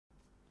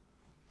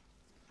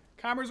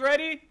Cameras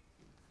ready?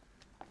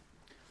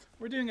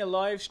 We're doing a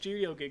live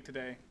studio gig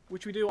today,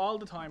 which we do all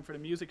the time for the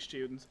music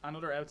students and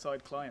other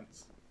outside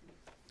clients.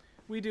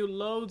 We do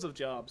loads of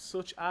jobs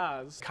such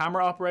as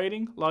camera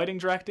operating, lighting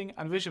directing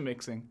and vision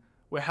mixing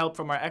with help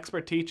from our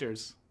expert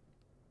teachers.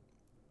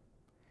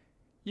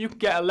 You can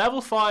get a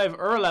level 5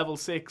 or a level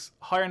 6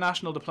 higher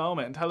national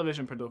diploma in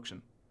television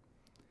production.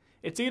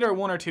 It's either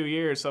 1 or 2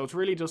 years, so it's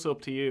really just up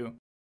to you.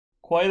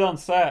 Quiet on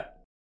set.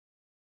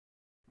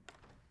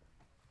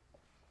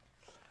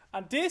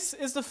 And this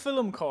is the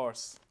film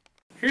course.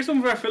 Here's some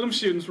of our film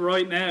students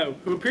right now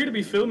who appear to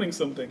be filming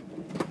something.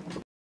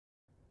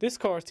 This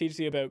course teaches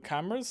you about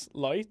cameras,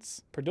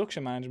 lights,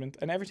 production management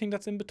and everything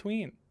that's in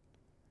between.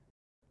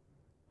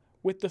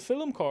 With the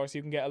film course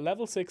you can get a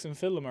level 6 in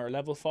film or a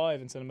level 5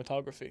 in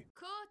cinematography.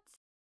 Cut!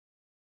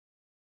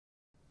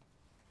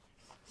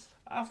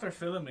 After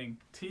filming,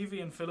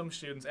 TV and film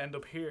students end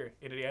up here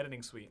in the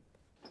editing suite.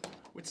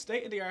 With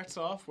state-of-the-art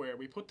software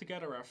we put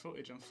together our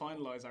footage and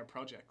finalise our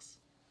projects.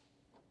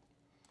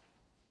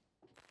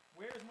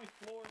 Where's my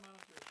floor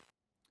manager?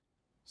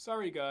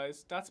 Sorry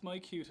guys, that's my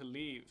cue to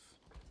leave.